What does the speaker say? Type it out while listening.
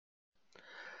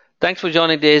Thanks for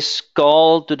joining this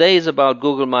call. Today is about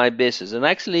Google My Business, and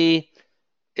actually,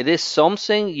 it is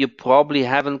something you probably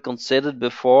haven't considered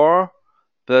before.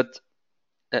 But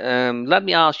let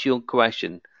me ask you a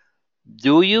question.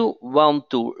 Do you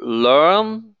want to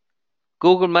learn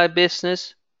Google My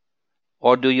Business,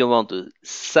 or do you want to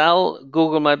sell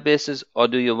Google My Business, or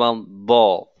do you want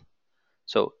both?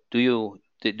 So, do you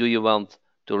want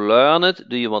to learn it?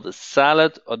 Do you want to sell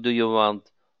it, or do you want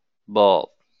both?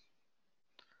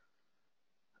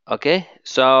 Okay,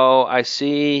 so I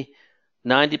see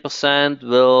 90%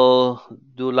 will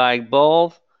do like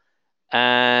both,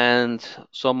 and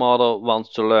some other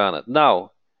wants to learn it.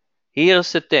 Now,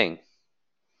 here's the thing.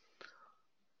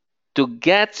 To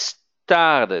get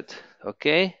started,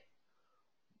 okay,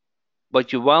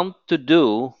 what you want to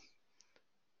do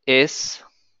is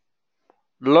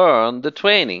learn the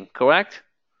training, correct?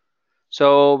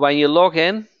 So when you log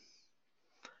in,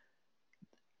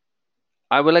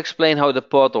 I will explain how the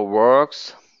portal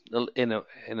works in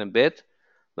a bit.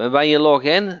 But when you log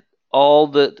in, all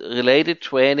the related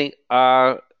training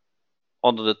are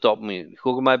under the top menu.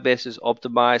 Google My Business,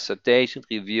 Optimize, Citation,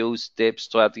 Reviews, Tips,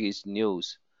 Strategies,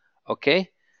 News. Okay?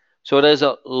 So there's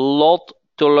a lot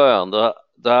to learn.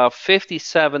 There are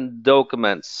 57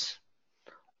 documents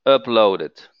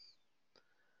uploaded.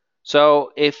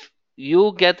 So if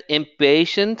you get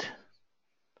impatient,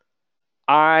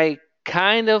 I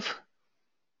kind of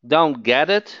don't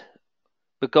get it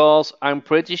because I'm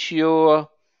pretty sure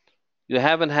you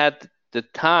haven't had the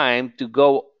time to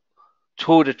go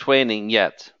through the training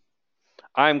yet.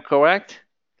 I'm correct?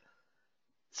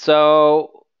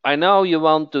 So I know you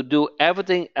want to do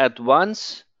everything at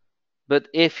once, but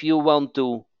if you want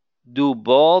to do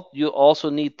both, you also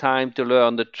need time to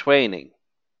learn the training.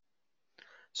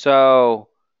 So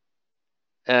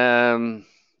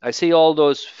I see all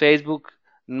those Facebook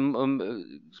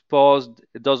posts,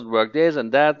 it doesn't work this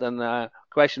and that, and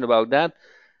question about that.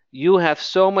 You have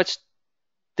so much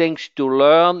things to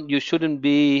learn. Um, you shouldn't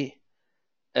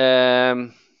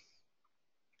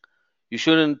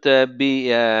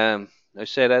be I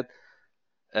say that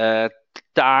uh,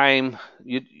 time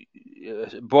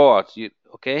bored.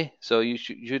 Okay, so you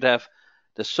should have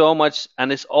there's so much,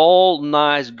 and it's all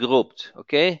nice grouped.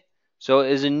 Okay, so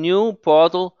it's a new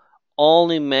portal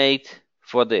only made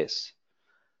for this.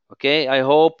 Okay, I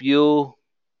hope you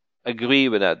agree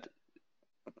with that.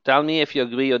 Tell me if you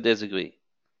agree or disagree.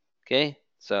 Okay,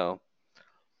 so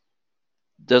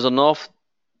there's enough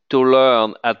to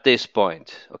learn at this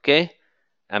point. Okay,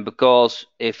 and because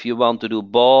if you want to do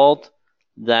both,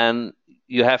 then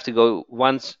you have to go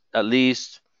once at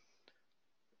least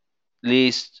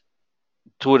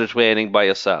through the training by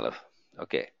yourself.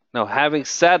 Okay. Now, having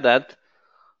said that,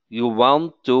 you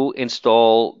want to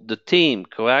install the theme,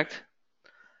 correct?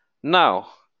 Now,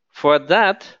 for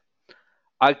that,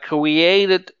 I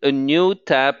created a new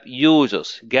tab,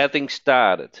 Users, Getting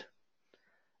Started.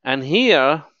 And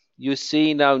here you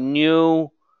see now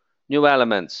new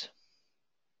elements.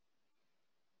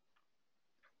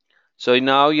 So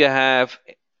now you have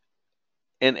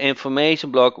an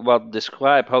information block what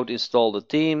describe how to install the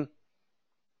theme.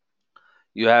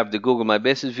 You have the Google My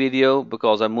Business video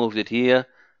because I moved it here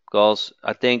because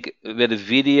I think with a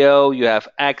video you have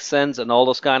accents and all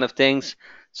those kind of things.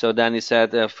 So then he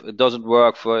said if it doesn't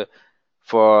work for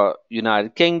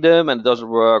United Kingdom and it doesn't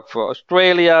work for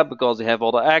Australia because they have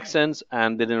all the accents,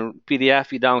 and within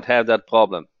PDF you don't have that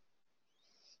problem.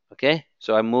 Okay,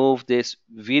 so I moved this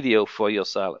video for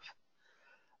yourself.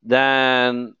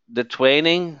 Then the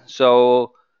training.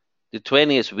 So the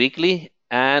training is weekly,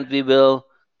 and we will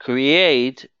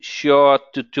create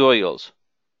short tutorials.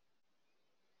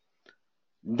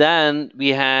 Then we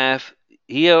have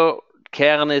here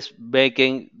Karen is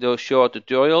making those short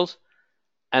tutorials,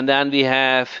 and then we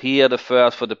have here the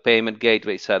first for the payment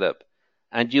gateway setup.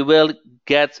 And you will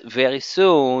get very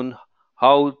soon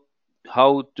how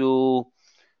how to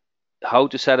how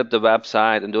to set up the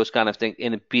website and those kind of things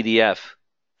in a PDF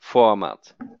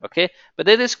format. Okay, but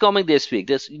it is coming this week.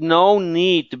 There's no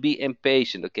need to be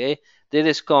impatient. Okay, this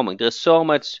is coming. There's so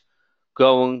much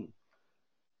going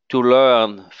to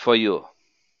learn for you.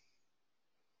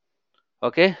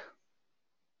 Okay,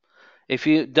 if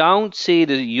you don't see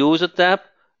the user tab,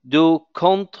 do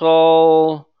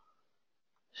Control.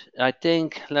 I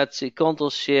think let's see,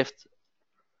 Control Shift,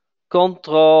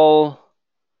 Control,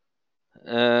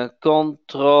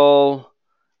 Control,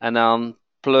 and then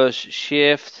plus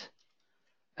Shift,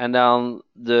 and then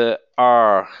the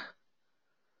R.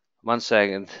 1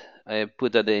 second. I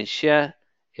put that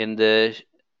in the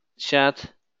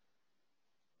chat.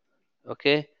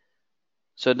 Okay.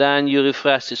 So then you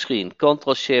refresh the screen.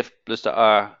 Control Shift plus the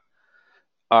R.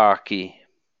 R key.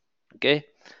 Okay,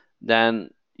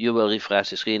 then you will refresh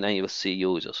the screen and you will see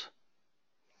users.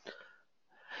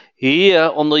 Here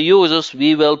under users,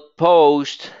 we will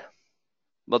post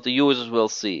what the users will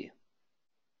see.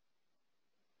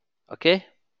 Okay,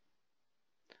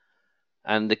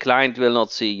 and the client will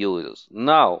not see users.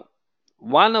 Now,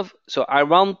 so I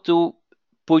want to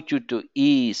put you to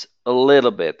ease a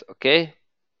little bit. Okay,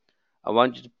 I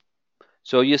want you to.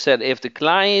 So you said if the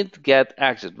client get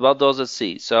access, what does it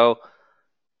see? So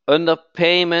under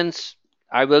payments,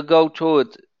 I will go through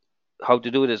it how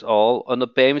to do this all. Under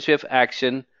payments we have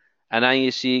action, and then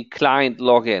you see client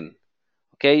login.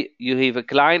 Okay, you have a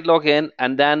client login,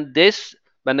 and then this,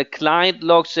 when the client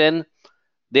logs in,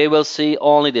 they will see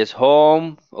only this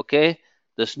home. Okay,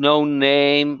 there's no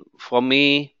name from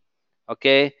me.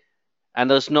 Okay, and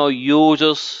there's no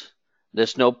users,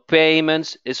 there's no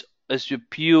payments. It's a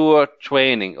pure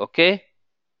training. Okay,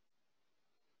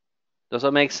 does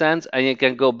that make sense? And you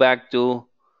can go back to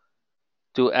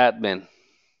admin.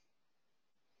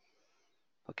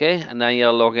 Okay, and then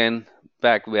you'll log in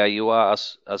back where you are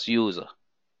as user.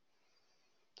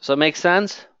 Does that make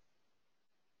sense?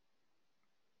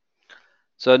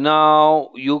 So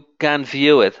now you can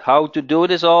view it. How to do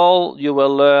this all, you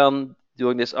will learn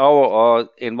during this hour or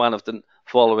in one of the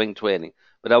following training.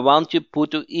 But I want you to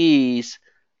put to ease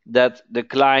that the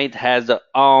client has their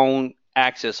own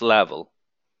access level.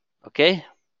 Okay?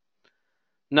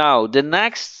 Now, the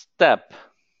next step.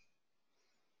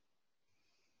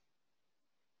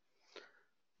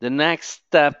 The next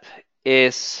step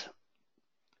is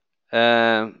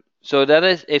so that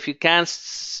is if you can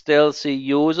still see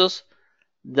users,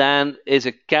 then it's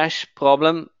a cache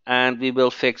problem, and we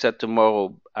will fix that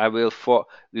tomorrow.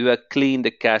 We will clean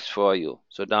the cache for you,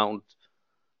 so don't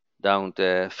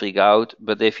freak out.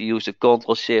 But if you use the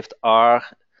Control Shift R,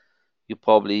 you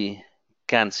probably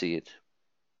can see it.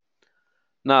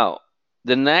 Now,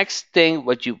 the next thing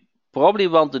what you probably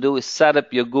want to do is set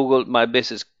up your Google My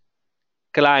Business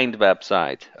client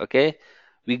website. Okay,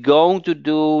 we're going to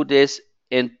do this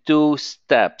in 2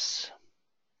 steps.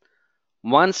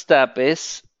 One step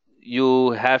is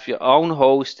you have your own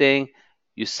hosting,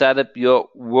 you set up your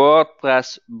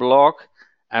WordPress blog,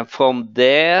 and from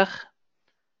there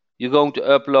you're going to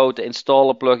upload the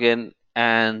installer plugin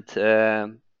and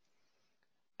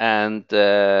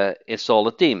install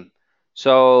the theme.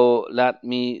 So let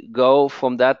me go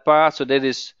from that part. So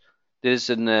this is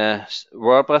a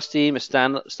WordPress theme, a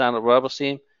standard WordPress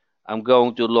theme. I'm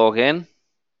going to log in.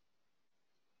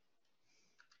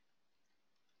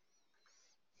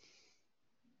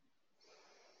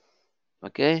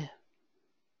 Okay.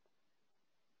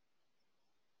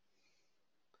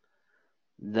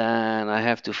 Then I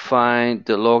have to find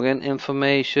the login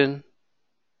information.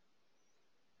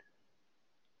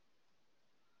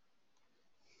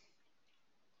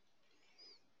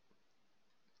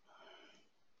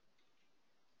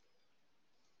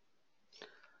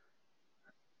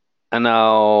 And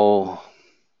now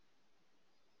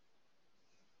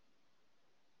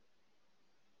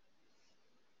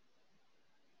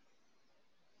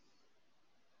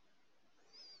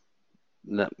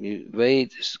let me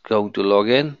wait. It's going to log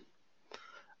in.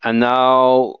 And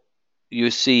now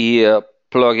you see here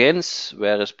plugins.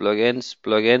 Where is plugins?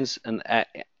 Plugins,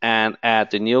 and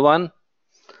add the new one.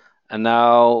 And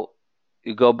now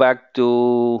you go back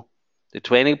to the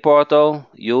training portal,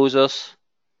 users,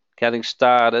 getting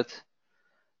started,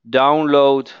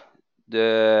 download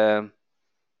the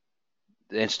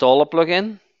installer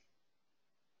plugin.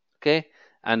 Okay,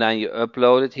 and then you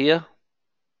upload it here.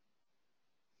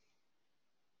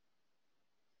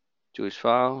 Choose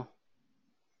file.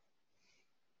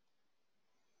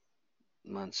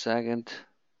 1 second.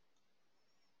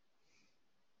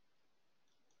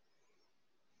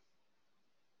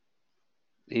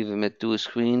 Even with 2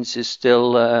 screens is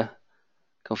still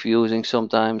confusing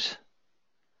sometimes.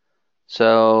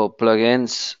 So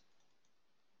plugins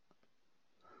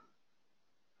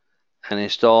and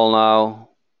install now.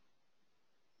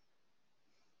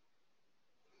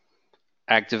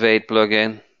 Activate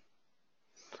plugin.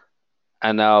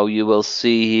 And now you will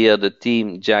see here the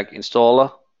Theme Jack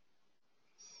installer.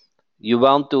 You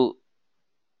want to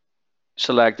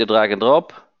select the drag and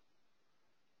drop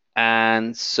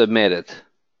and submit it.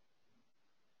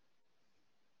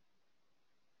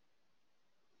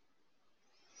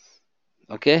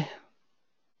 Okay.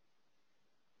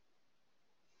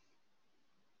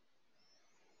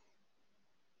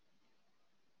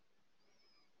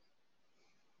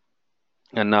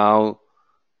 And now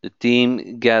the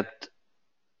theme get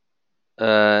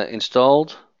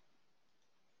installed.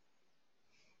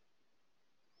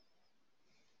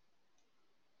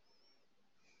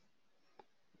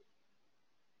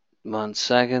 1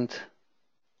 second.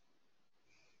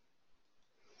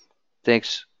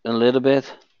 Takes a little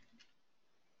bit.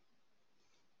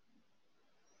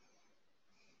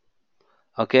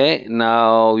 Okay,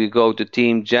 now you go to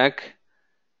Team Jack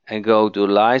and go to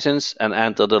license and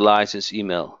enter the license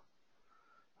email.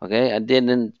 Okay, I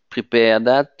didn't prepare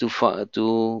that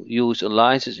to use a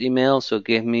license email, so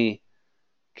give me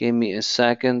a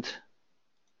second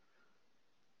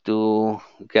to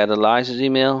get a license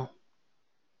email.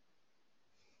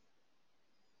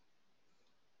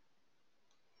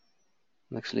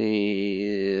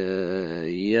 Actually,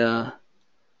 yeah.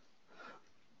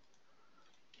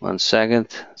 1 second.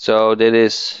 So that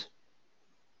is.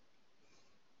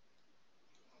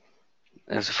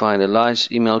 I have to find a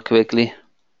license email quickly.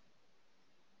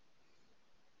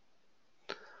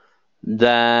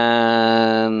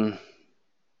 Then.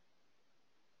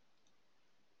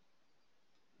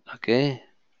 Okay.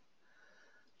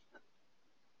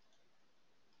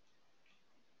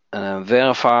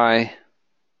 Verify.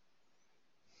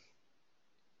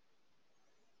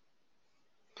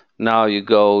 Now you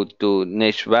go to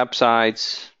niche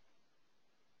websites.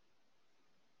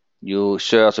 You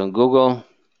search on Google.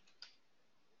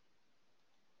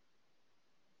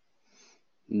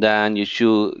 Then you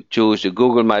choose the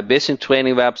Google My Business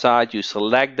training website. You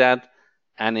select that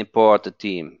and import the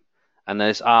theme. And then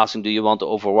it's asking, do you want to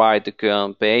override the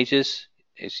current pages?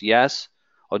 It's yes.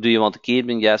 Or do you want to keep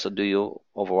them? Yes. Or do you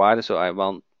override it? So I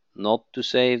want not to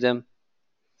save them.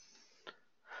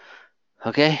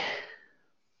 Okay.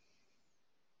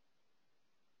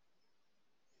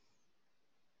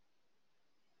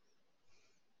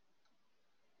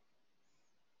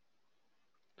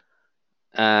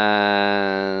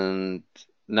 And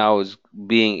now it's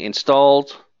being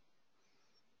installed.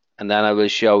 And then I will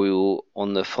show you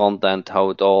on the front end how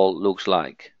it all looks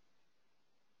like.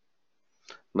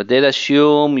 But did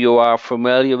assume you are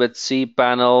familiar with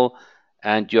cPanel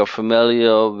and you're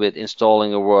familiar with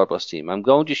installing a WordPress theme. I'm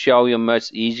going to show you a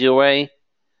much easier way.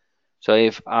 So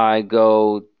if I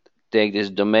go take this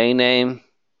domain name,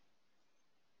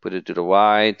 put it to the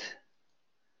right,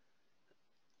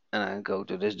 and I go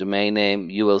to this domain name,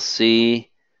 you will see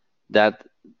that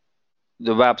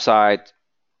the website,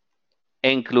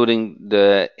 including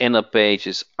the inner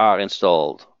pages, are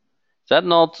installed. Is that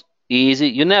not easy?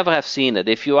 You never have seen it.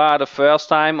 If you are the first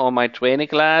time on my training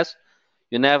class,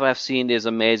 you never have seen this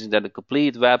amazing that a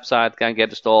complete website can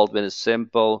get installed with a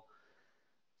simple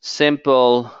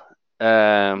installer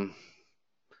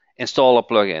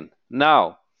plugin.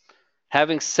 Now,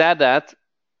 having said that,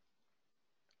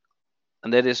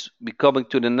 and that is coming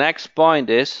to the next point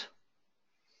is,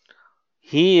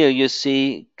 here you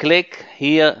see, click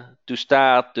here to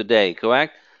start today,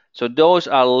 correct? So those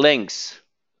are links,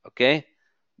 okay?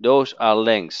 Those are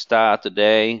links, start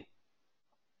today.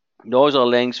 Those are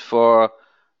links for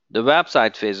the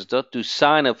website visitor to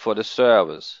sign up for the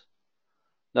service.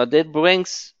 Now that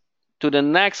brings to the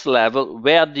next level.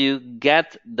 Where do you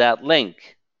get that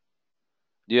link?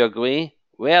 Do you agree?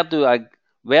 Where do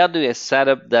I set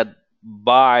up that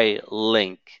buy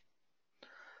link?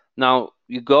 Now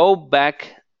you go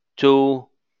back to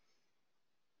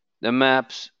the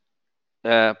Maps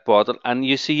portal and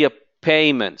you see your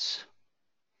payments.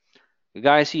 You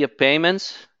guys see your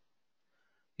payments?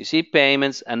 You see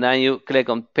payments and then you click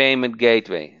on payment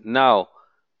gateway. Now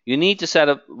you need to set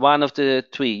up one of the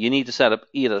three. You need to set up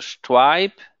either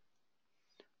Stripe,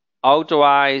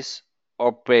 Authorize,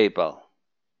 or PayPal.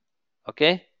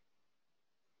 Okay?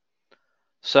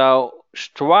 So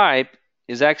Stripe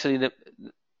is actually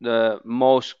the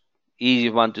most easy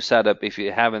one to set up if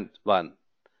you haven't one.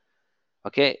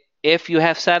 Okay? If you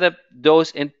have set up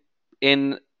those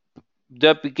in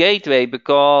the gateway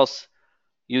because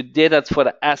you did it for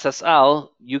the SSL,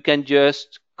 you can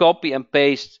just copy and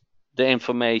paste the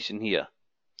information here.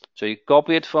 So you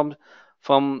copy it from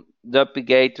the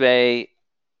gateway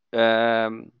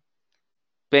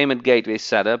payment gateway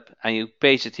setup and you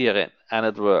paste it here in and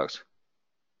it works.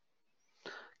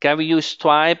 Can we use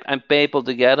Stripe and PayPal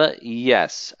together?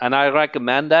 Yes, and I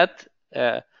recommend that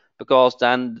because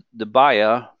then the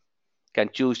buyer can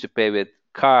choose to pay with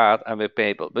card and with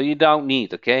PayPal, but you don't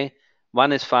need, okay?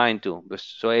 One is fine too.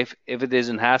 So if it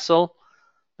isn't hassle,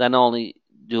 then only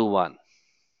do one.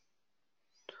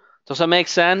 Does that make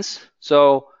sense?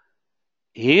 So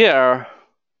here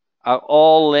are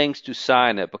all links to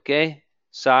sign up, okay?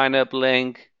 Sign up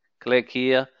link, click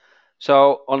here.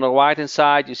 So on the right hand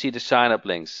side, you see the sign up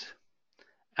links.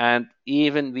 And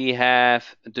even we have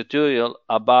a tutorial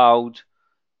about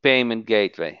payment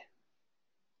gateway.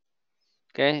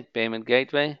 Okay, payment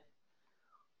gateway.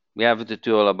 We have a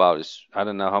tutorial about this. I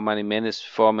don't know how many minutes,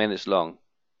 4 minutes long.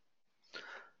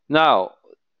 Now,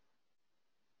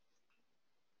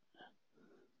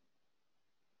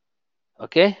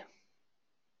 okay.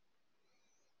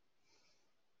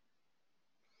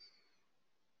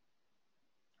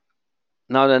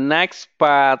 Now the next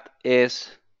part is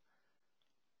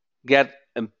get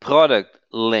a product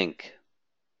link.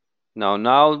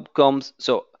 Now comes,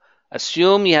 so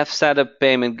assume you have set up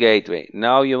payment gateway.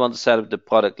 Now you want to set up the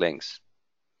product links.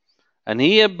 And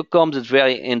here becomes it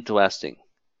very interesting.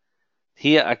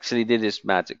 Here actually did this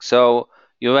magic. So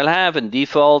you will have a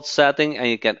default setting and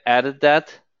you can edit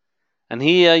that. And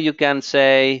here you can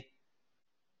say,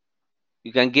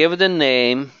 you can give it a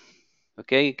name.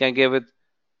 Okay, you can give it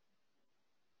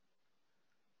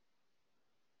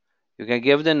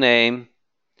a name.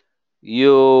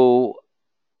 You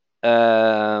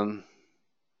can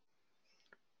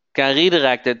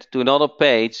redirect it to another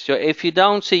page. So if you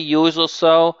don't see users,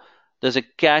 so there's a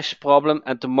cache problem,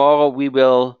 and tomorrow we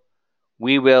will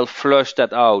flush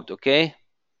that out. Okay,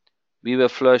 we will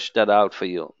flush that out for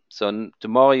you. So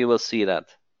tomorrow you will see that.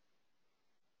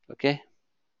 Okay.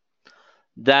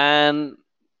 Then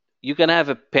you can have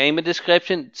a payment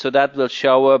description, so that will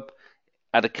show up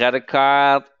at a credit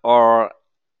card or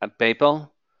at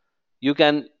PayPal. You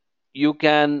can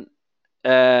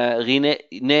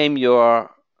rename your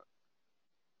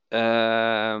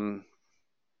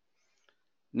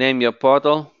name your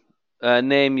portal,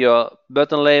 name your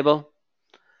button label.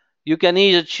 You can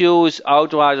either choose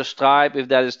Authorize or Stripe if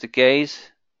that is the case.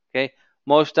 Okay,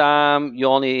 most time you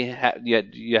only have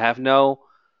you have no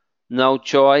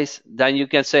choice. Then you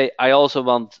can say I also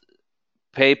want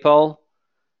PayPal,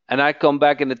 and I come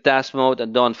back in the test mode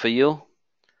and done for you.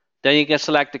 Then you can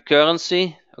select the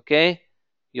currency, okay,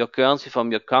 your currency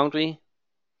from your country.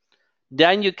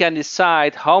 Then you can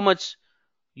decide how much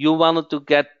you wanted to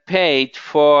get paid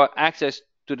for access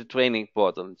to the training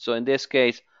portal. So in this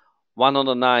case,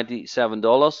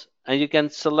 $197, and you can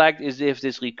select if this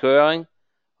is recurring.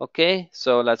 Okay,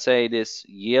 so let's say it is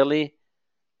yearly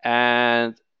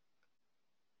and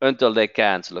until they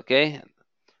cancel. Okay,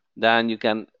 then you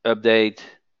can update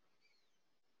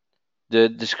the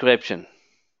description.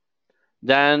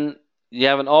 Then you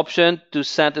have an option to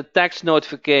send a text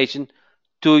notification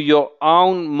to your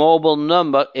own mobile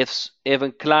number if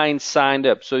a client signed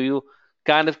up. So you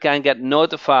kind of can get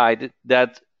notified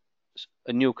that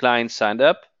a new client signed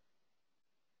up.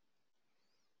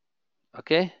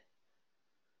 Okay.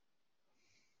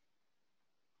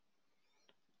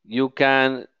 You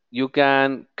can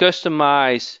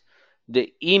customize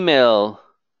the email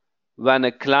when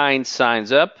a client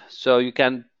signs up. So you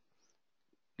can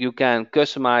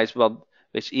customize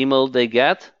which email they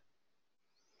get,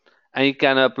 and you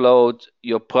can upload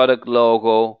your product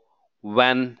logo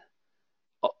when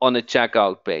on the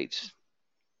checkout page.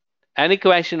 Any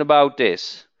question about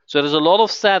this? So there's a lot of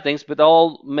settings, but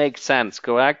all make sense,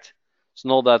 correct? It's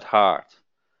not that hard.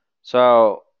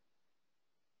 So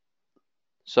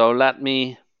let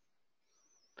me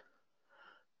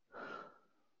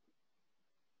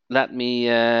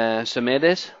submit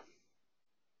this.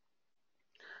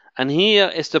 And here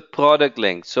is the product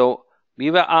link. So we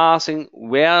were asking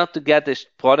where to get this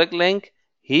product link.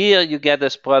 Here you get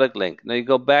this product link. Now you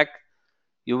go back.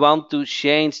 You want to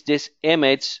change this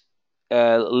image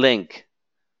link.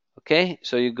 Okay,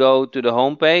 so you go to the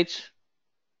home page.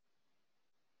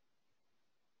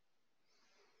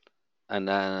 And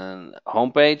then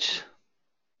home page.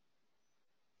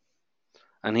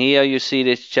 And here you see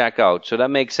this checkout. So that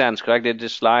makes sense, correct? It's the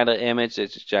slider image,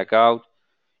 it's checkout.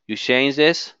 You change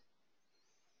this.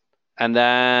 And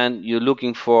then you're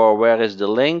looking for where is the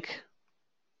link.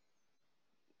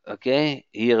 Okay,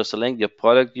 here is the link, your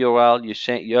product URL. You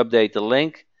update the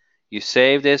link. You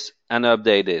save this and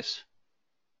update this.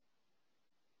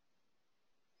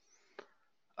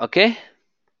 Okay.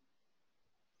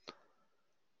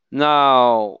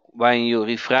 Now, when you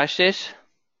refresh this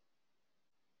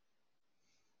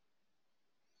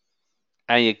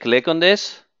and you click on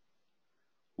this,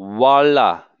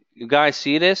 voila! You guys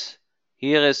see this?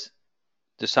 Here is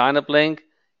the sign up link.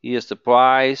 Here's the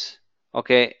price.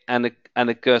 Okay, and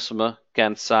the customer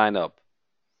can sign up.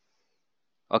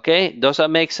 Okay, does that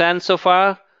make sense so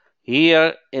far?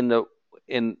 Here in the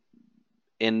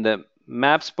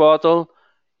Maps portal,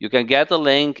 you can get the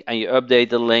link and you update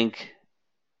the link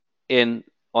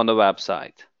on the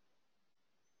website.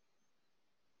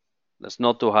 That's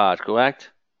not too hard,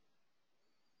 correct?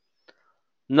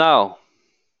 Now,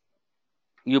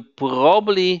 you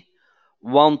probably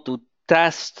want to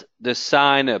test the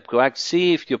sign up, correct?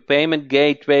 See if your payment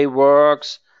gateway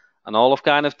works and all of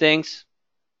kind of things.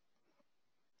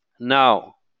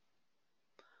 Now,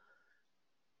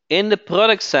 in the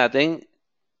product setting,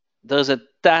 there's a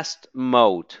test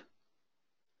mode.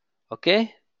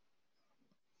 Okay?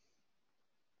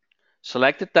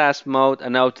 Select the test mode,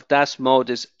 and now the test mode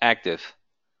is active.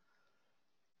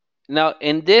 Now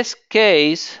in this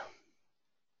case,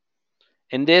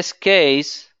 in the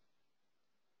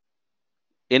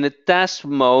test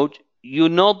mode, you're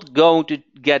not going to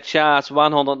get charged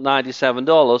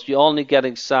 $197. You're only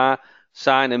getting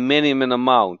sign a minimum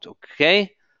amount.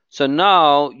 Okay? So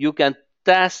now you can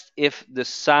test if the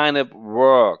sign up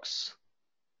works.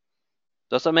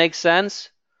 Does that make sense?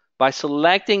 By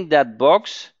selecting that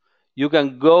box, you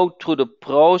can go through the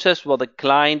process what the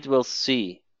client will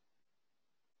see.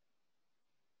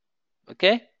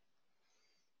 Okay?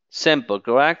 Simple,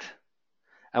 correct?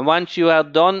 And once you are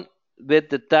done with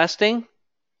the testing,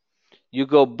 you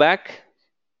go back,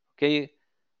 okay,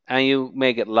 and you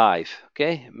make it live.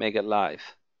 Okay? Make it live.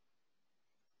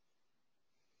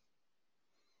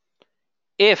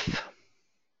 If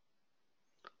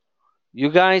you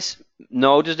guys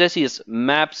notice this, here's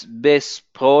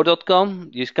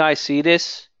mapsbizpro.com. You guys see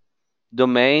this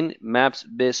domain,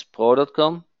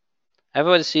 mapsbizpro.com?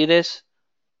 Everybody see this?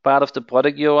 Part of the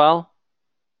product URL.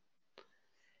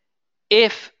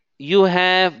 If you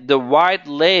have the white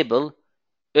label,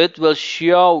 it will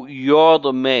show your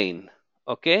domain.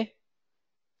 Okay?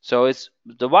 So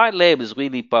the white label is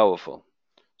really powerful.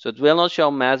 So it will not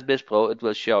show MapsBizPro, it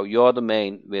will show your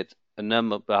domain with a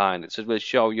number behind it. So it will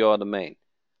show your domain.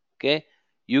 Okay?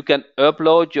 You can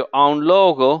upload your own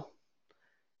logo,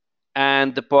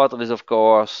 and the portal is of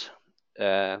course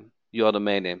your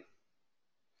domain name.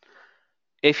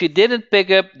 If you didn't pick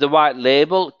up the white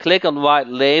label, click on white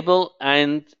label,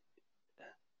 and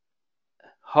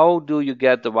how do you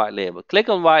get the white label? Click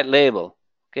on white label.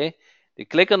 Okay? You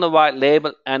click on the white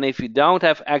label, and if you don't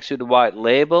have access to the white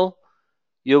label,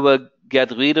 you will get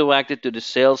redirected to the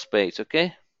sales page.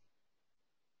 Okay?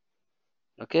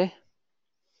 Okay?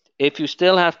 If you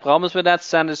still have problems with that,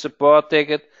 send a support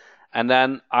ticket, and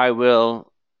then I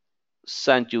will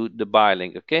send you the buy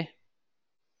link. Okay?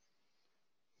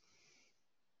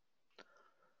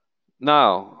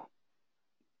 Now,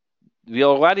 we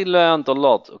already learned a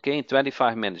lot. Okay? In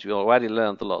 25 minutes, we already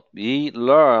learned a lot. We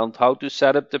learned how to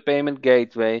set up the payment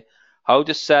gateway, how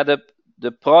to set up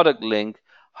the product link,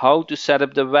 how to set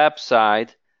up the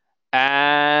website,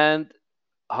 and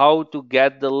how to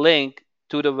get the link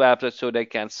to the website so they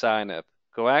can sign up.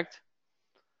 Correct?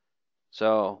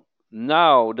 So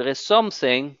now there is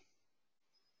something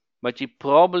but you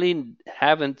probably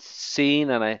haven't seen,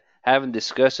 and I haven't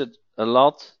discussed it a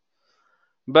lot.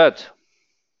 But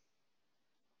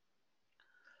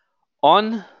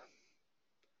on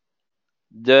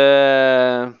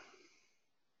the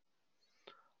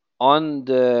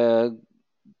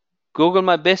Google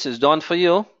My Business done for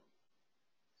you.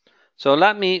 So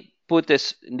let me put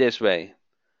this in this way.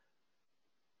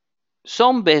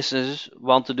 Some businesses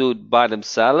want to do it by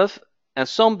themselves, and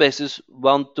some businesses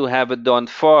want to have it done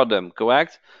for them,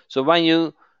 correct? So when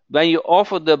you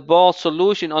offer the BOSS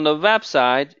solution on a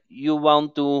website, you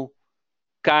want to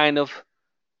kind of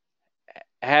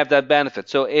have that benefit.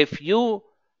 So if you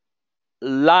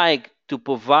like to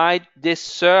provide this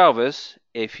service,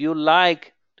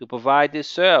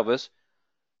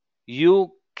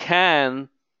 you can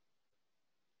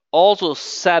also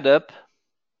set up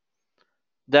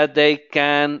that they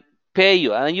can pay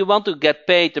you, and you want to get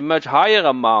paid a much higher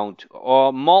amount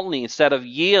or monthly instead of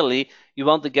yearly. You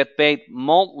want to get paid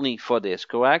monthly for this,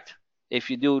 correct? If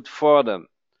you do it for them.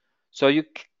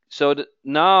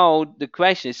 Now the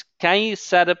question is, can you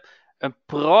set up a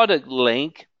product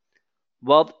link?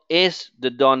 What is the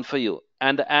done for you?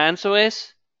 And the answer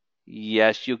is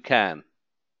yes, you can.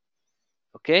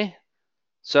 Okay?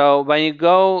 So when you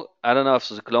go, I don't know if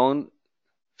there's a clone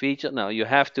feature. No, you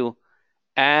have to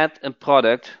add a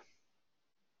product.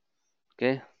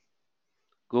 Okay?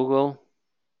 Google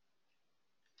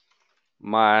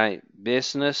My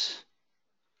Business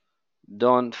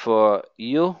done for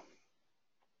you.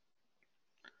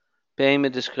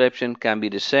 Payment description can be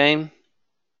the same.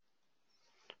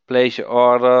 Place your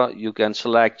order. You can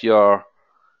select your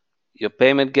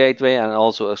payment gateway and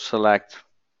also select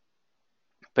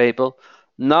PayPal.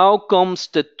 Now comes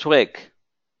the trick.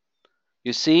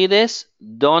 You see this?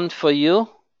 Done for you.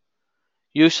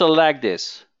 You select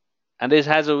this. And this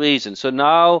has a reason. So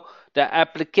now the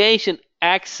application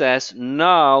access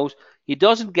knows he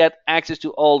doesn't get access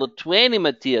to all the training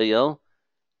material.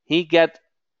 He get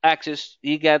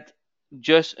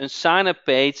just a sign up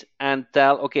page and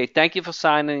tell, okay, thank you for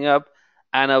signing up,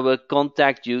 and I will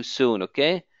contact you soon.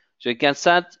 Okay? So you can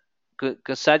set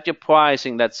your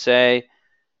pricing, let's say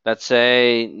let's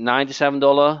say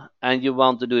 $97, and you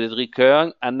want to do it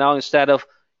recurring, and now instead of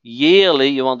yearly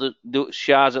you want to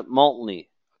charge it monthly,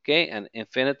 okay, and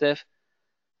infinitive,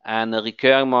 and the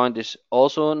recurring amount is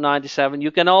also 97.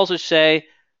 You can also say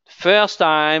first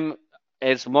time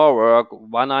it's more work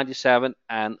 197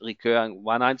 and recurring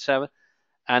 197,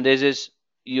 and this is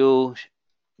you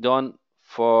done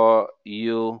for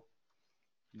you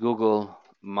Google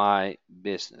My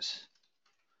Business.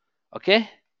 Okay,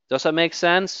 does that make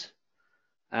sense?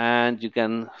 And you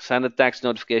can send a text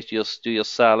notification to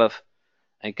yourself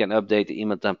and can update the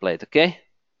email template. Okay,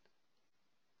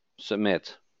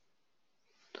 submit.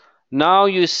 Now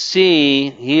you see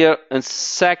here a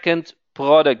second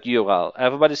product URL.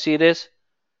 Everybody see this?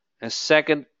 A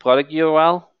second product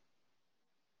URL.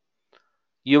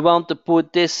 You want to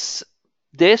put this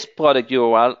product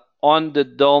URL on the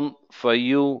Done For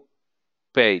You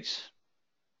page.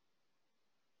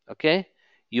 Okay?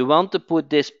 You want to put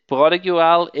this product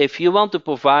URL. If you want to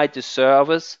provide the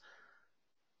service,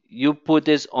 you put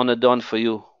this on the Done For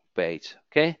You page.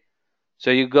 Okay?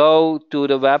 So you go to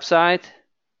the website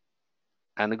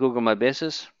and Google My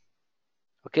Business.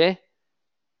 Okay?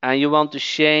 And you want to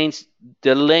change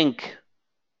the link.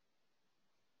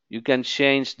 You can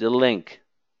change the link.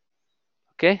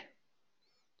 Okay?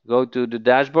 Go to the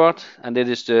dashboard, and this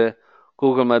is the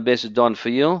Google My Business Done For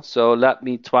You. So let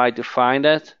me try to find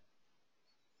it.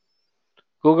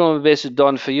 Google My Business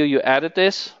Done For You, you edit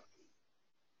this.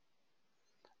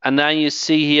 And then you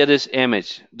see here this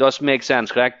image. Does make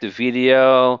sense, correct? The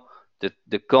video,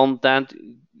 the content,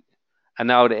 and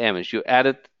now the image. You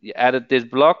edit this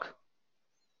block.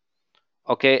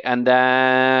 Okay, and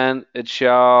then it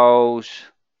shows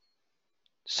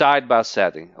sidebar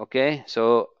setting. Okay,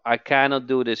 so I cannot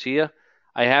do this here.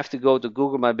 I have to go to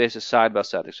Google My Business sidebar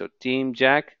setting. So Team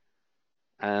Jack,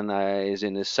 and is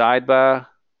in the sidebar.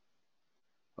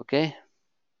 Okay,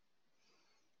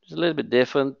 it's a little bit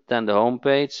different than the home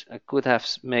page. I could have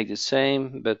made the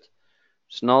same, but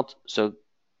it's not. So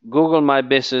Google My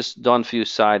Business Done For You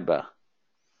sidebar,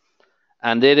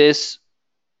 and it is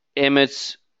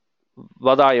image.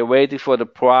 What are you waiting for? The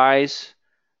price,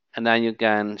 and then you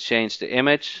can change the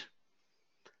image.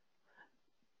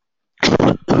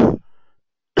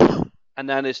 And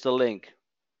then it's the link.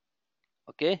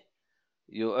 Okay,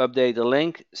 you update the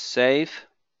link, save,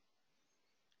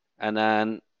 and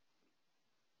then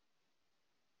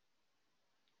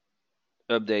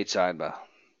update sidebar.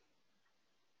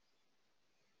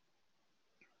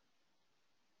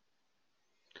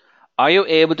 Are you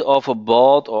able to offer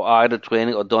both or either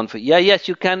training or Done For You? Yes,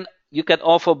 you can. You can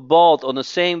offer both on the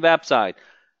same website,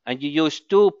 and you use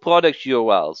two product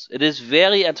URLs. It is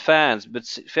very advanced, but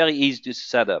very easy to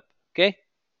set up. Okay,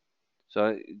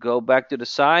 so go back to the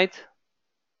site.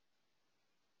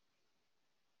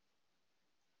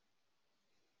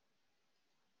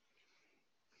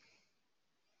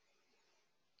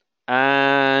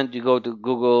 And you go to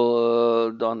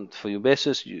Google Done For You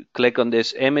Business. You click on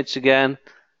this image again,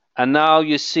 and now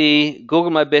you see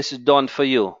Google My Business Done For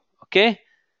You. Okay,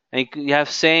 and you have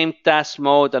same task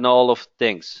mode and all of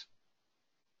things.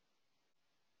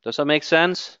 Does that make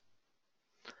sense?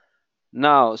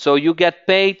 Now, so you get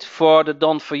paid for the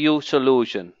Done For You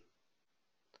solution.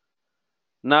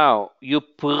 Now, you're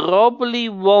probably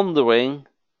wondering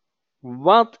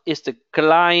what does the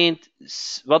client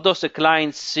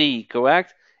see,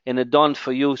 correct, in a Done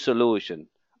For You solution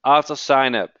after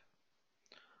sign up.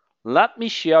 Let me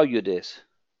show you this.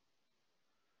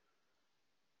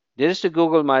 This is the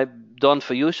Google My Done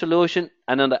For You solution,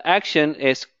 and then the action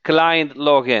is client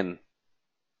login.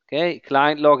 Okay,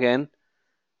 client login.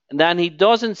 And then he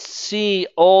doesn't see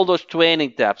all those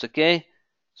training tabs, okay?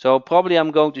 So probably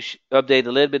I'm going to update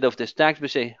a little bit of this text. We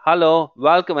say, hello,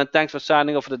 welcome, and thanks for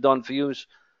signing up for the Done For You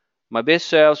My Business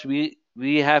Service.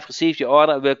 We have received your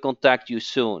order and will contact you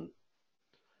soon.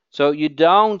 So you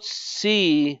don't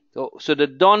see, so the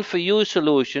Done For You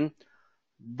solution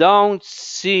don't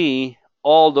see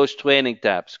all those training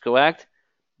tabs, correct?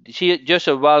 You see just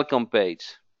a welcome page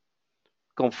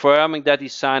confirming that he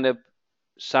signed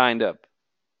up.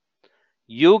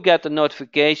 You get the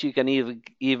notification. You can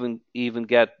even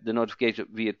get the notification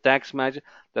via text message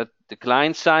that the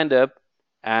client signed up,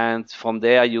 and from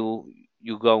there you're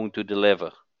going to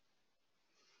deliver.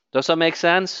 Does that make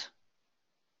sense?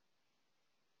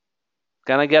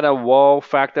 Can I get a wow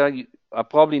factor?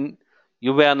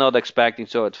 You were not expecting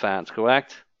so advanced,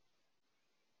 correct?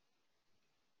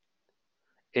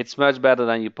 It's much better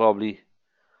than you probably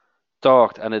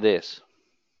thought, and it is.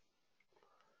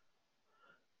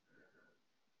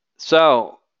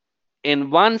 So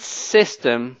in one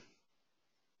system,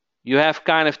 you have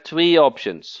kind of three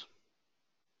options.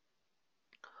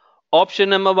 Option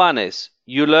number one is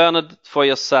you learn it for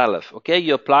yourself. Okay,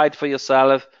 you apply it for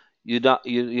yourself. You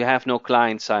have no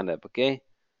client sign up. Okay,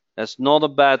 that's not a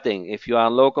bad thing. If you are a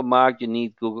local market, you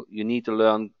need Google. You need to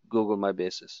learn Google My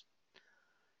Business.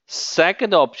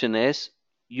 Second option is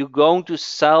you're going to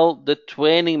sell the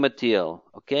training material.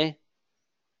 Okay,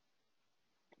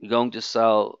 you're going to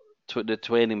sell the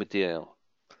training material.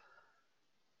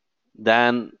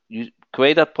 Then you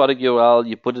create that product URL.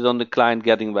 You put it on the client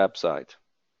getting website.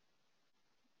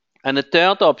 And the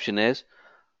third option is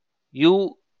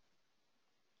you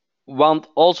want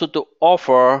also to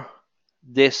offer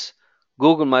this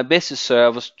Google My Business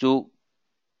service to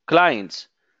clients,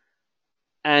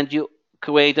 and you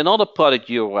create another product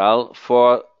URL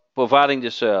for providing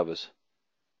the service.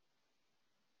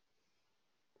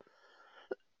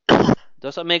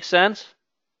 Does that make sense?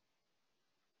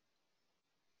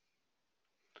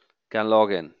 Can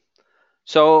log in.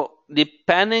 So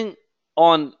depending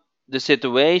on the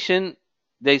situation,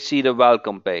 they see the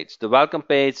welcome page. The welcome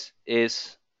page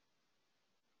is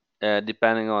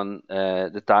depending on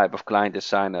the type of client they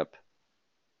sign up.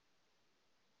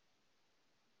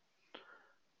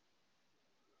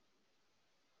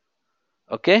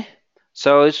 Okay,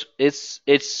 so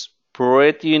it's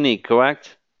pretty unique,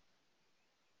 correct?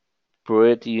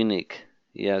 Pretty unique.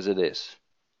 Yes, it is.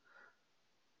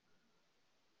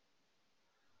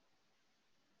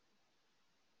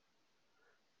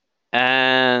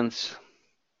 And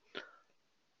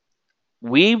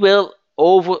we will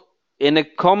over in the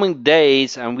coming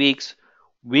days and weeks,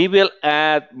 we will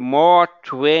add more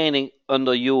training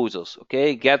under users.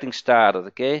 Okay, getting started.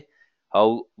 Okay,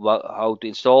 how to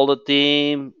install the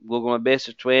theme, Google My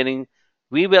Business training.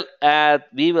 We will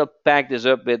pack this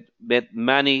up with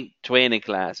many training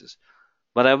classes.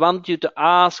 What I want you to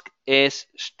ask is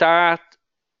start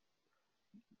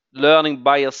learning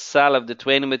by yourself the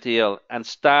training material and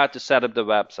start to set up the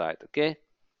website. Okay,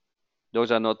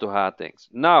 those are not too hard things.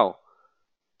 Now,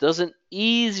 there's an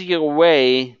easier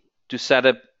way to set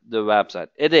up the website.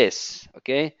 It is,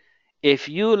 okay? If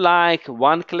you like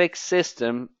one-click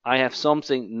system, I have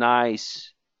something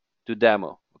nice to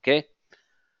demo, okay?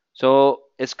 So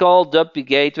it's called WP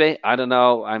Gateway. I don't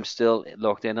know, I'm still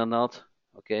logged in or not,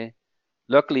 okay?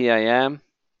 Luckily I am.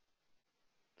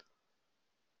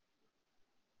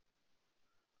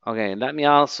 Okay, let me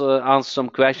answer some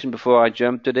question before I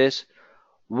jump to this.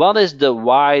 What is the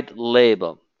white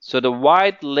label? So the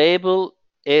white label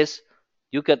is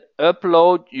you can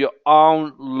upload your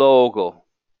own logo.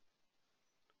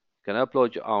 You can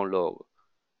upload your own logo.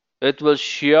 It will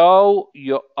show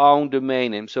your own domain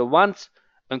name. So once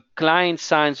a client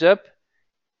signs up,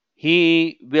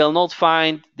 he will not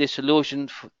find the solution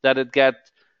that it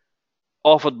gets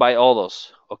offered by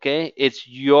others. Okay, it's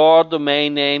your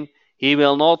domain name. He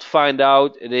will not find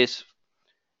out it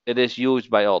is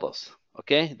used by others.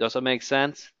 Okay, does that make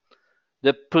sense?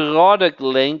 The product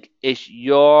link is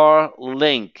your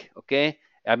link, okay?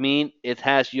 I mean, it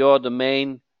has your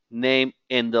domain name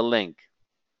in the link.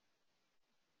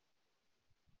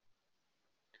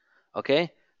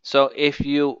 Okay? So if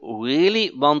you really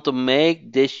want to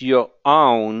make this your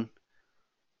own,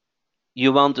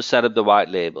 you want to set up the white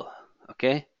label,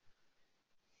 okay?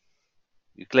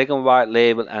 You click on white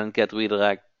label and get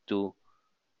redirect to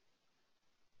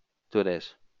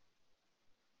this.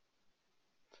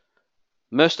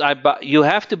 Must I buy? You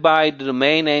have to buy the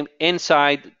domain name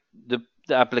inside the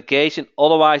application,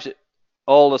 otherwise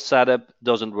all the setup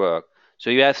doesn't work. So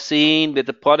you have seen with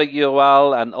the product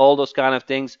URL and all those kind of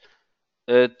things,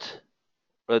 it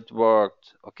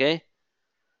worked. Okay.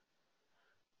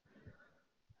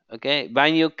 Okay.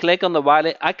 When you click on the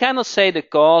white, I cannot say the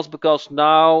cost because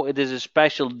now it is a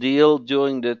special deal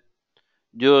during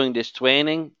this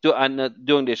training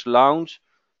during this launch.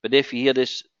 But if you hear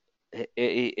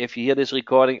this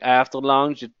recording after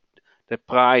launch, the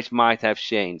price might have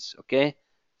changed. Okay.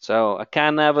 So I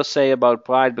can never say about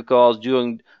price because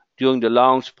during the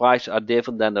launch prices are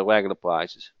different than the regular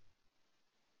prices.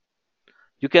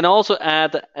 You can also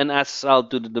add an SSL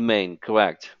to the domain,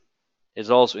 correct? It's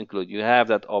also included. You have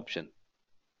that option.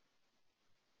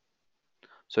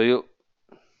 So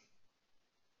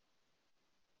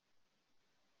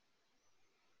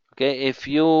if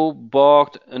you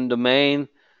bought a domain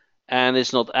and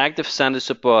it's not active, send it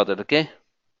supported, okay?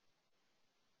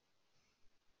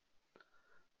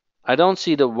 I don't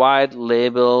see the white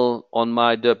label on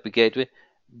my WP Gateway.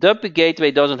 WP Gateway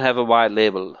doesn't have a white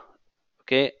label,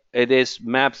 okay? It is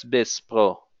MapsBiz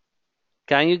Pro.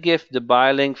 Can you give the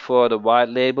buy link for the white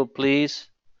label, please?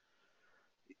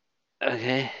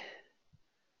 Okay.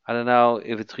 I don't know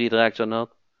if it redirects or not.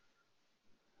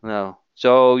 No.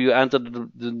 So you enter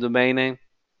the domain name.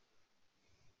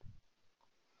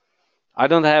 I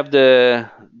don't have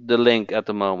the link at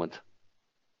the moment.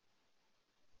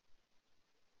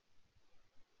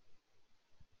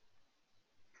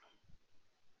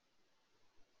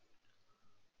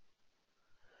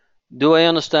 Do I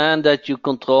understand that you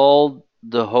control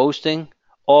the hosting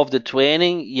of the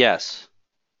training? Yes,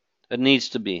 it needs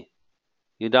to be.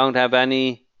 You don't have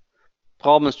any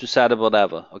problems to set up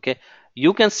whatever. Okay,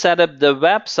 you can set up the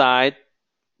website,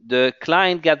 the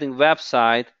client getting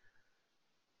website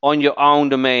on your own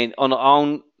domain, on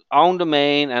your own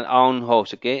domain and own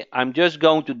host. Okay, I'm just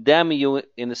going to demo you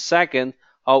in a second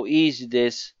how easy it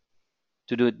is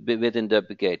to do it within the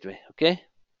gateway. Okay.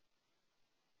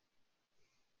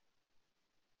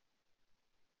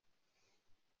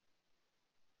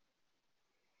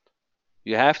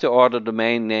 You have to order the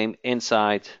domain name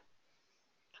inside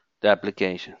the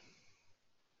application.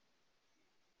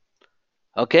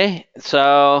 Okay,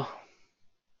 so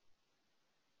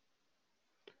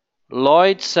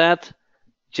Lloyd said,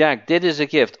 Jack, this is a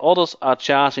gift. Others are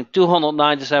charging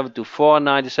 297 to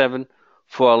 497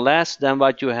 for less than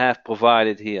what you have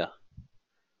provided here.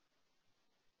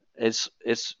 It's.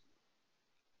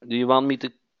 Do you want me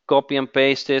to copy and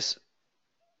paste this?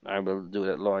 I will do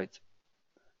that, Lloyd.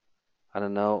 I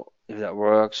don't know if that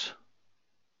works.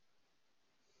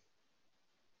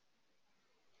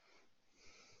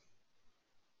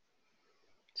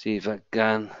 See if I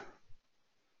can.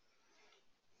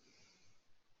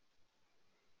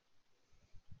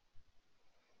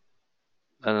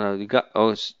 I don't know. You got.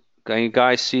 Oh, can you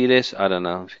guys see this? I don't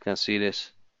know if you can see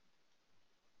this.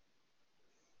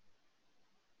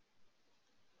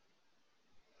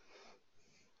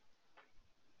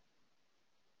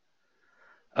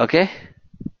 Okay.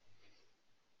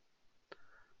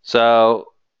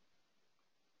 So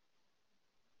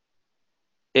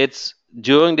it's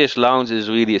during this launch is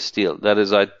really a steal. That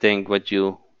is, I think, what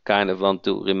you kind of want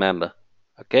to remember.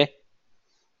 Okay.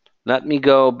 Let me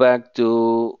go back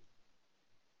to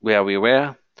where we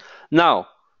were. Now,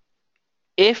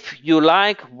 if you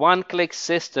like one-click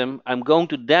system, I'm going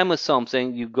to demo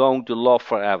something you're going to love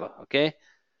forever. Okay.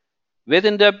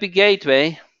 Within the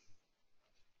gateway,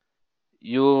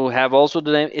 you have also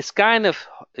the name. It's kind of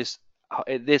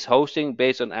this hosting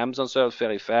based on Amazon service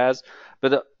very fast,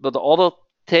 but the other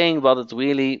thing what it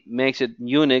really makes it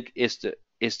unique is the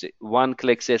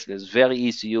one-click system. It's very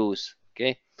easy to use.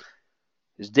 Okay,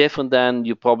 it's different than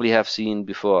you probably have seen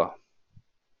before.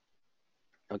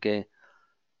 Okay,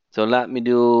 so let me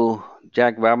do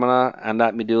Jack Webinar and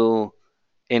let me do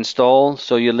install.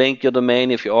 So you link your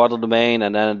domain if you order domain,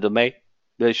 and then the domain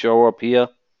will show up here,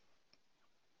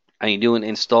 and you do an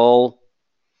install.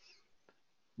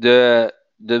 The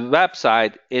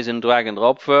website is in drag and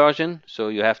drop version, so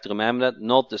you have to remember that,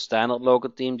 not the standard local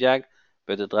theme, Jack,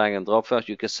 but the drag and drop version.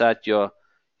 You can set your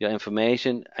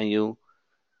information and you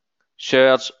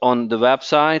search on the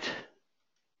website.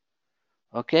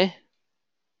 Okay.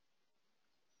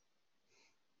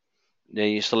 Then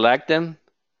you select them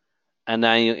and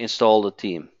then you install the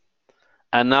theme.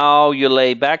 And now you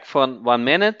lay back for 1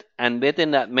 minute, and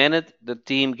within that minute the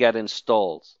theme get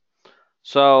installed.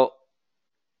 So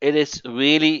it is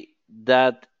really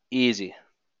that easy.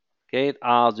 Okay, it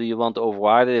asks, do you want to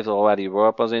override it if already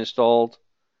WordPress installed?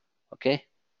 Okay.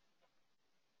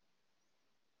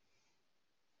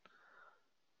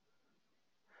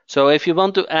 So if you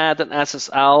want to add an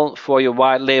SSL for your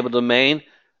white label domain,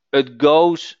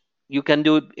 you can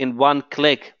do it in one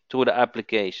click through the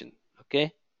application.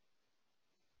 Okay.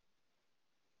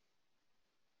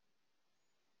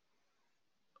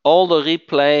 All the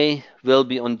replay will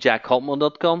be on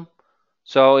jackhotman.com.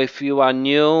 So if you are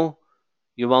new,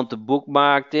 you want to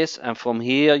bookmark this, and from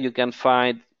here you can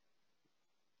find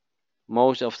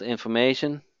most of the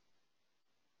information.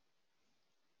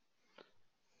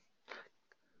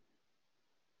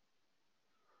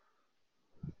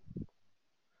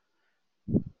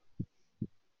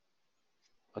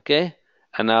 Okay,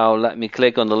 and now let me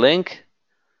click on the link,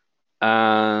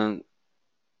 and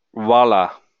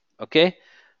voila. Okay,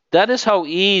 that is how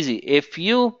easy.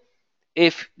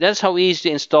 That's how easy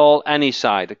to install any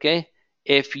site. Okay,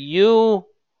 if you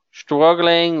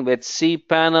struggling with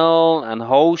cPanel and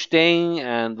hosting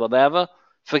and whatever,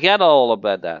 forget all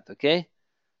about that. Okay,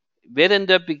 within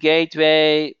the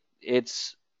gateway,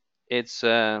 it's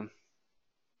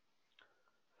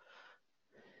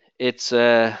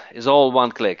all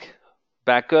one click,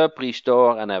 backup,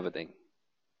 restore, and everything.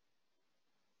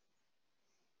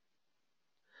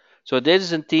 So this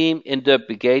is a theme in the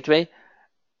gateway.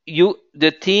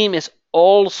 The theme is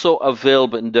also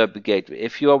available in the gateway.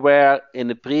 If you are aware in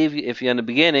the preview, if you're in the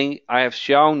beginning, I have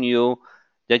shown you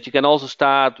that you can also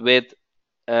start with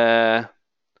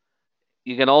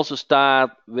you can also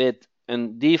start with a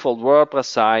default WordPress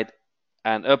site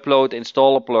and upload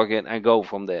installer plugin and go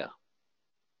from there.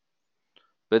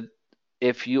 But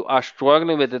if you are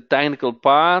struggling with the technical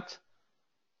part,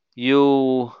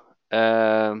 you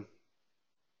want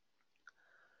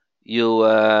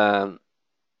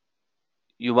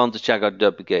to check out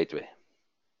WP Gateway.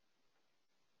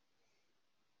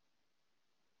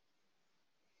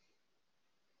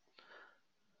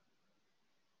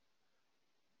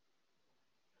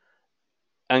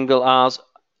 Angle asks,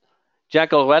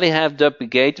 Jack, already have WP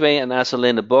Gateway and SL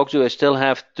in the box. Do I still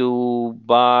have to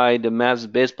buy the Maps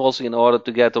Biz policy in order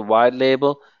to get the white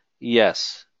label?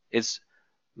 Yes. It's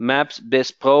Maps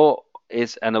Biz Pro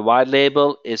and a white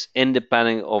label is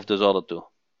independent of those other two.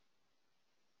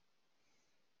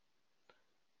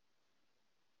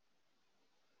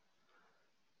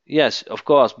 Yes, of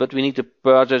course, but we need to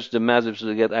purchase the Maps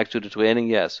to get access to the training.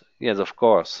 Yes, of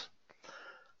course.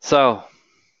 So,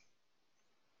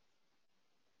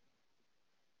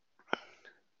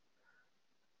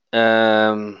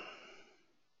 do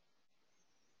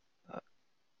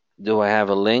I have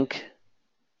a link?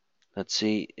 Let's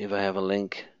see if I have a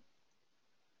link.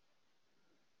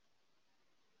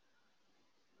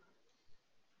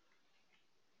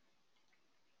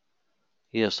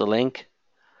 Here's the link.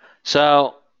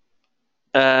 So,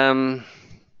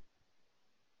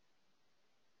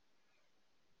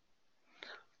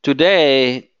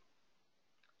 today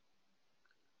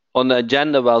on the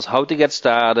agenda was how to get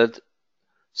started,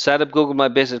 set up Google My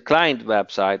Business client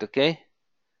website, okay?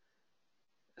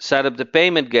 Set up the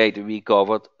payment gateway we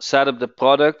covered, set up the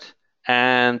product,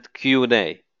 and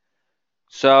Q&A.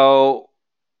 So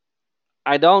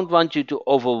I don't want you to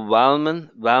overwhelm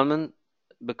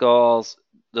because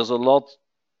there's a lot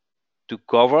to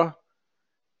cover.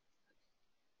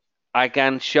 I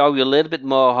can show you a little bit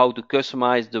more how to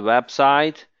customize the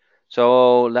website.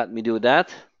 So let me do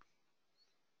that.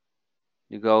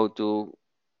 You go to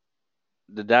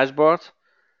the dashboard,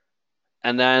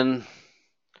 and then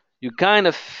you kind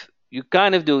of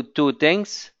do two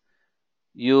things.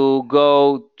 You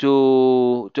go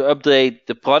to update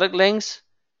the product links,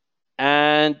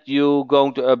 and you're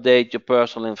going to update your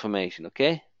personal information.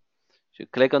 Okay, so you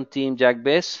click on Team Jack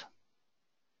Biz,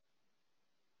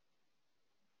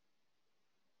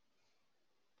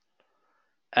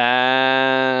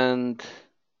 and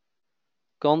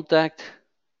contact.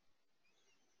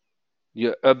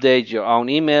 You update your own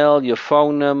email, your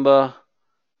phone number,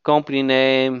 company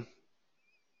name,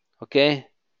 okay,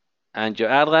 and your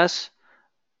address,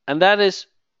 and that is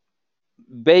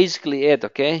basically it,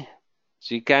 okay?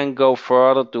 So you can go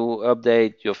further to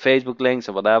update your Facebook links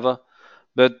or whatever,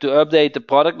 but to update the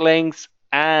product links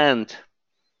and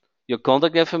your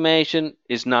contact information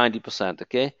is 90%,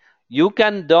 okay? You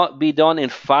can be done in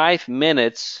 5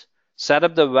 minutes, set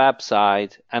up the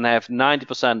website, and have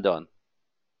 90% done,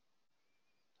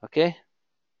 okay?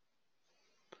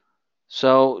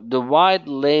 So the white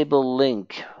label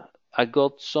link, I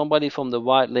got somebody from the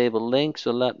white label link,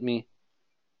 so let me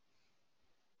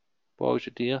post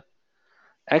it here.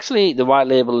 Actually, the white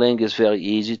label link is very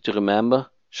easy to remember.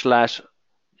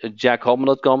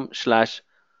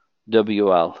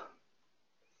 /jackhopman.com/WL.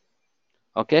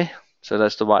 Okay, so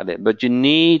that's the white label. But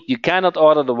you cannot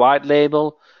order the white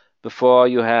label before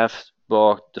you have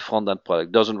bought the front end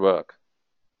product. Doesn't work.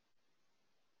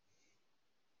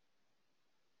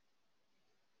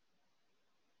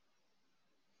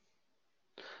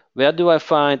 Where do I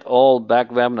find all back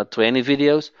webinar training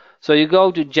videos? So you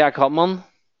go to Jack Hopman.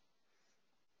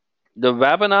 The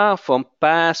webinar from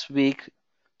past week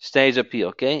stays up here,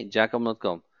 okay?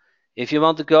 jackhopman.com. If you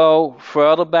want to go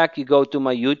further back, you go to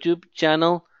my YouTube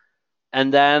channel,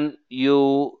 and then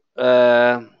you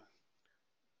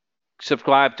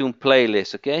subscribe to a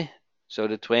playlist, okay? So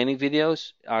the training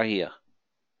videos are here.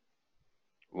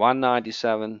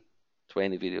 197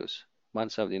 training videos,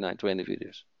 179 training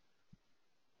videos.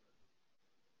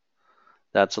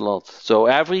 That's a lot. So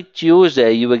every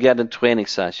Tuesday you will get a training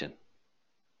session.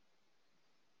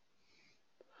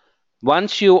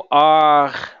 Once you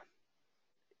are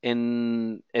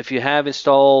if you have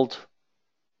installed,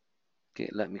 okay,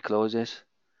 let me close this.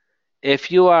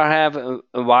 If you have a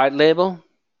white label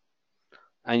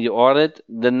and you order it,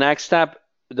 the next step,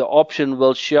 the option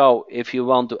will show if you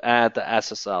want to add the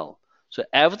SSL. So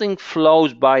everything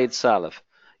flows by itself.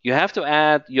 You have to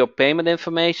add your payment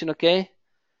information, okay?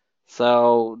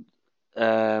 So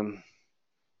that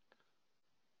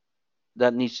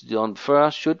needs to be done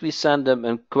first. Should we send them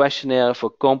a questionnaire for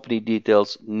company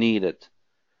details needed?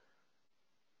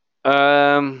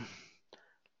 It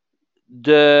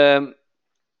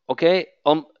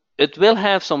will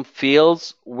have some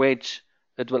fields which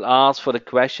It will ask for the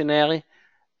questionnaire.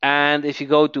 And if you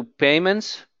go to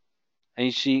payments and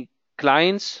you see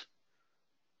clients,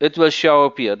 it will show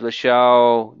up here. It will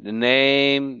show the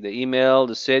name, the email,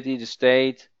 the city, the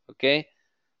state. Okay,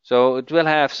 so it will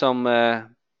have some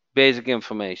basic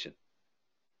information.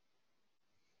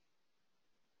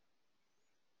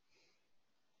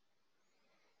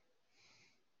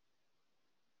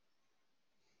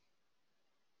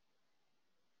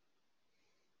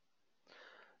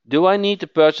 Do I need to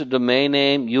purchase a domain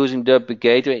name using WP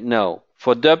Gateway? No.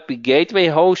 For WP Gateway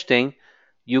hosting,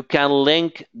 you can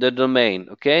link the domain.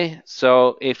 Okay,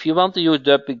 so if you want to use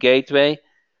WP Gateway,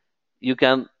 you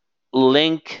can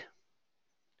link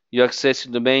your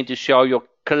existing domain to show your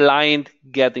client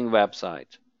getting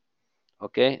website.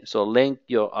 Okay, so link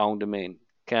your own domain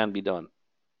can be done.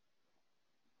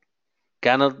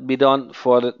 Cannot be done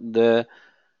for the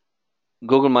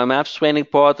Google My Maps training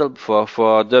portal for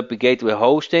WP Gateway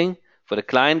hosting. For the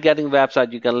client getting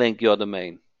website, you can link your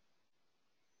domain.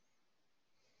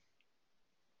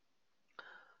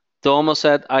 Thomas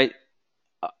said, I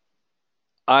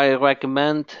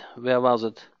recommend, where was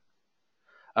it?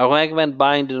 I recommend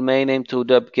buying the domain name through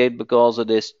WP because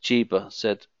it is cheaper,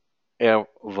 said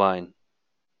Irvine.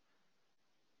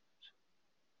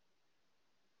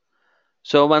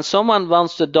 So when someone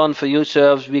wants the done for you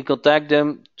service, we contact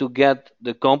them to get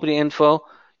the company info.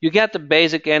 You get the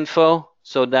basic info,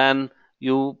 so then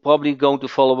you probably going to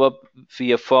follow up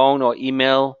via phone or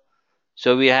email.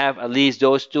 So we have at least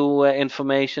those two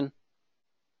information.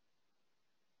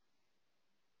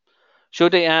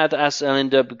 Should they add SL in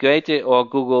WP or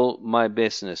Google My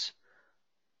Business?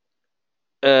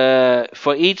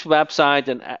 For each website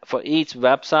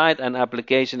and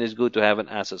application is good to have an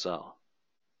SSL.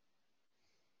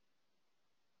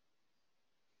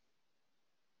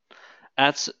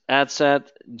 Ed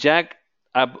said, Jack,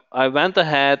 I went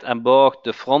ahead and bought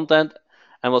the front end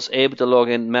and was able to log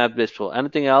in MapBiz Pro.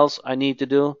 Anything else I need to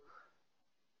do?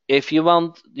 If you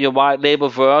want your white label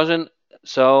version,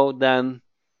 so then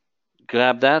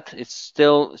grab that. It's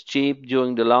still cheap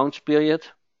during the launch period.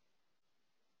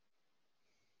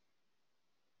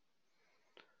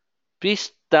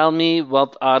 Please tell me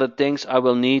what are the things I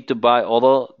will need to buy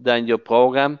other than your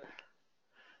program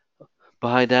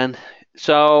by then.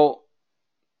 So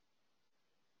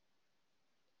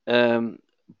um,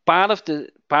 part of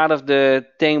the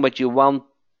thing what you want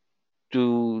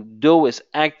to do is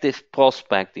active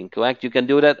prospecting, correct? You can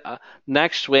do that.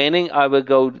 Next training, I will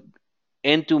go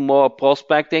into more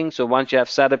prospecting. So once you have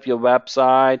set up your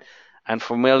website and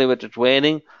familiar with the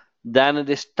training, then it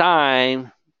is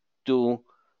time to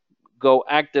go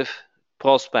active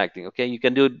prospecting. Okay, you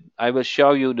can do. I will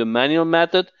show you the manual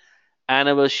method, and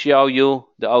I will show you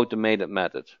the automated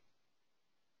method.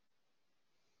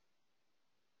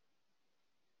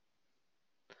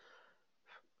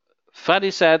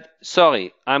 Freddy said,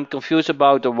 sorry, I'm confused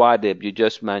about the white dip you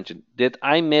just mentioned. Did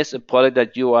I miss a product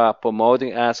that you are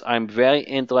promoting as I'm very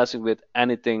interested with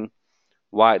anything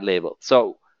white label?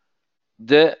 So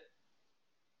the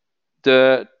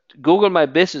the Google My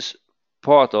Business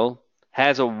portal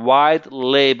has a white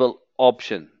label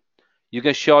option. You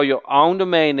can show your own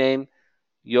domain name,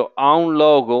 your own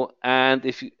logo, and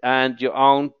your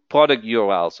own product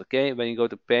URLs. Okay, when you go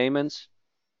to payments,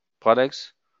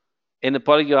 products, in the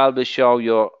product URL will show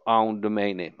your own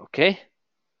domain name. Okay,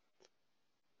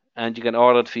 and you can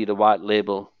order it via the white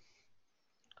label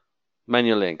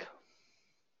menu link.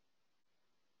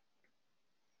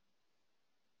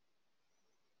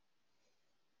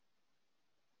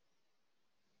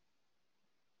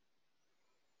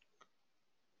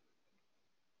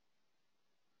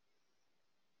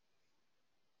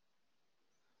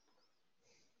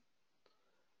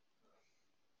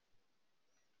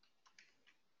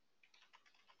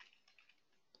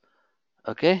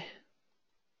 Okay.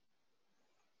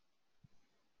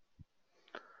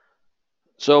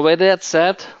 So with that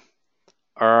said,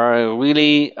 I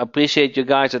really appreciate you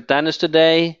guys' attendance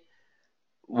today.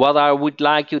 What I would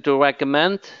like you to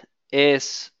recommend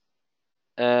is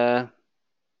uh,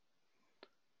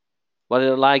 what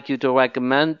I'd like you to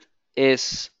recommend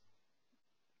is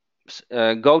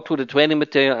go to the training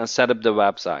material and set up the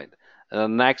website.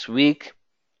 And next week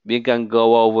we can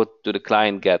go over to the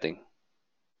client getting.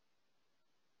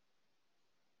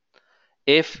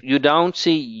 If you don't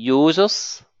see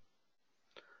users,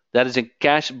 that is a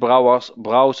cache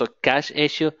browser cache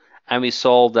issue, and we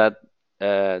solve that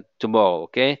tomorrow.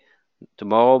 Okay,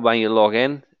 tomorrow when you log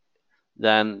in,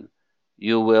 then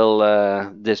you will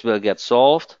this will get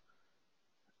solved.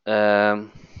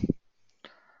 Um,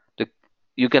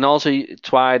 you can also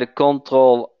try the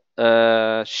Control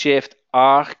Shift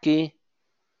R key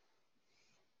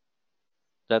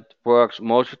That works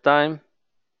most of the time.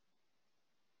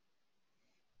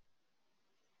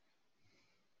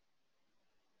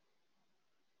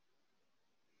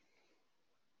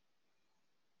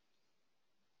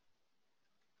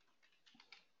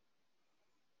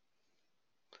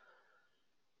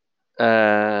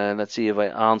 Let's see if I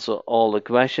answer all the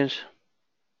questions.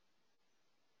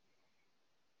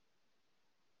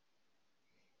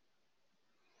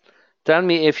 Tell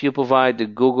me if you provide the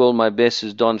Google My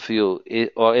Business done for you,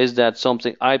 or is that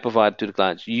something I provide to the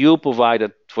clients? You provide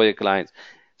it for your clients.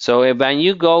 So when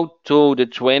you go to the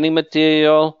training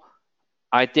material,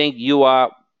 I think you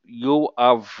are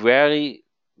very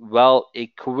well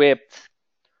equipped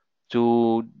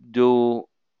to do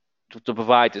to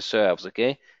provide the service,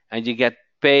 okay? And you get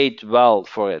paid well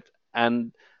for it.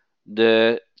 And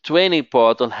the training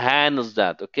portal handles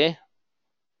that, okay?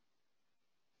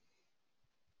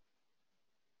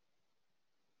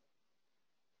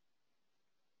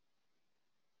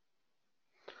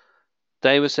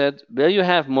 David said, will you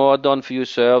have more done for you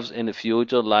serves in the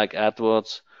future, like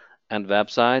AdWords and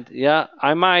website? Yeah,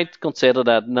 I might consider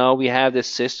that. Now we have this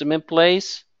system in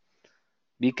place.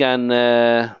 We can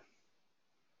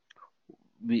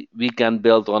we can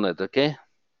build on it, okay?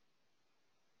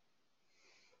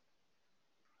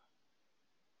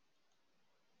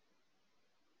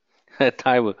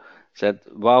 Tyler said,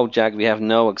 wow, Jack, we have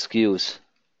no excuse.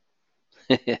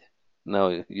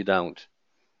 No, you don't.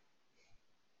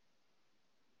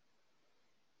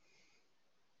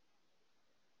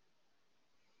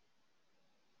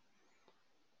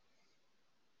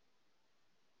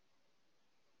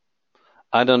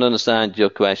 I don't understand your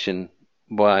question,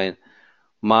 Brian.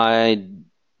 My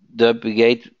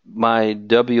my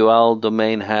WL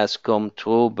domain has come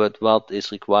through, but what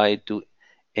is required to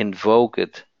invoke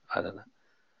it? I don't know.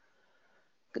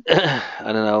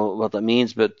 I don't know what that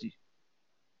means, but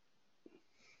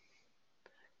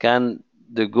can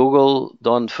the Google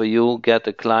done for you get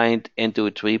a client into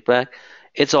a tree pack?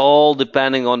 It's all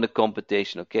depending on the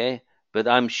competition, okay? But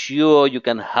I'm sure you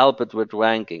can help it with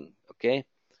ranking, okay?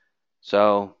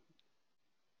 So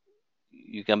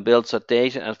you can build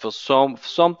citation, and for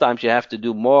sometimes you have to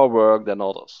do more work than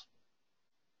others.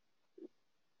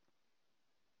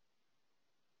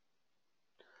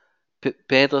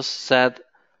 Peter said,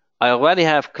 I already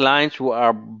have clients who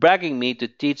are begging me to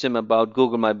teach them about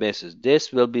Google My Business.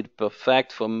 This will be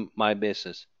perfect for my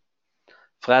business.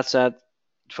 Fred said,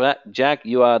 Jack,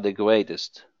 you are the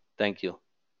greatest. Thank you.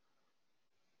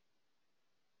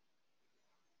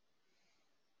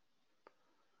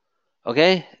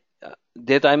 Okay,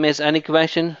 did I miss any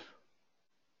question?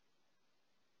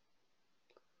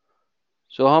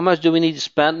 So how much do we need to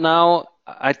spend now?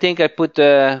 I think I put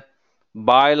the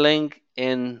buy link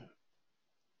in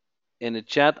the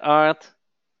chat, Art.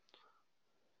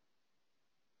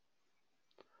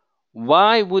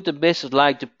 Why would a business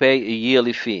like to pay a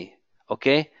yearly fee?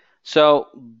 Okay, so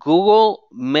Google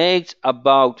makes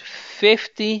about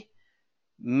 50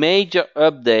 major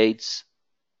updates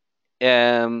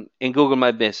in Google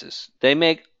My Business. They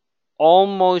make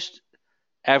almost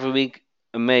every week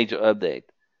a major update,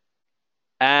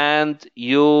 and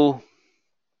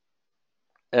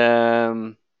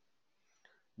um,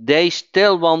 they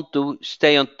still want to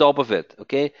stay on top of it.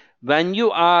 Okay, when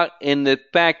you are in the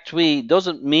pack tree,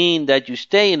 doesn't mean that you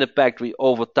stay in the pack tree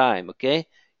over time. Okay,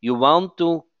 you want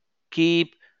to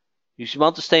keep, you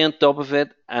want to stay on top of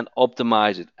it and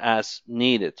optimize it as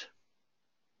needed.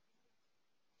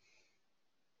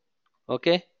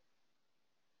 Okay,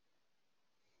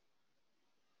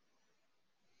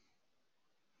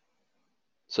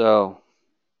 so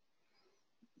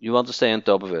you want to stay on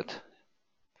top of it.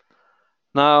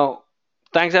 Now,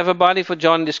 thanks everybody for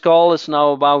joining this call. It's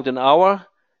now about an hour.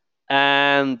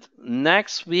 And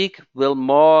next week will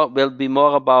be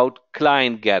more about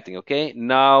client getting. Okay,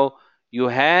 now you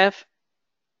have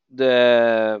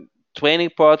the training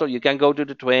portal. You can go to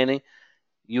the training.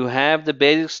 You have the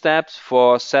basic steps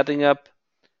for setting up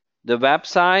the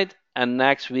website, and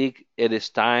next week it is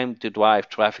time to drive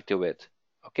traffic to it.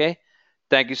 Okay,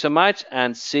 thank you so much,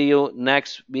 and see you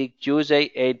next week, Tuesday,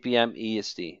 8 p.m.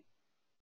 EST.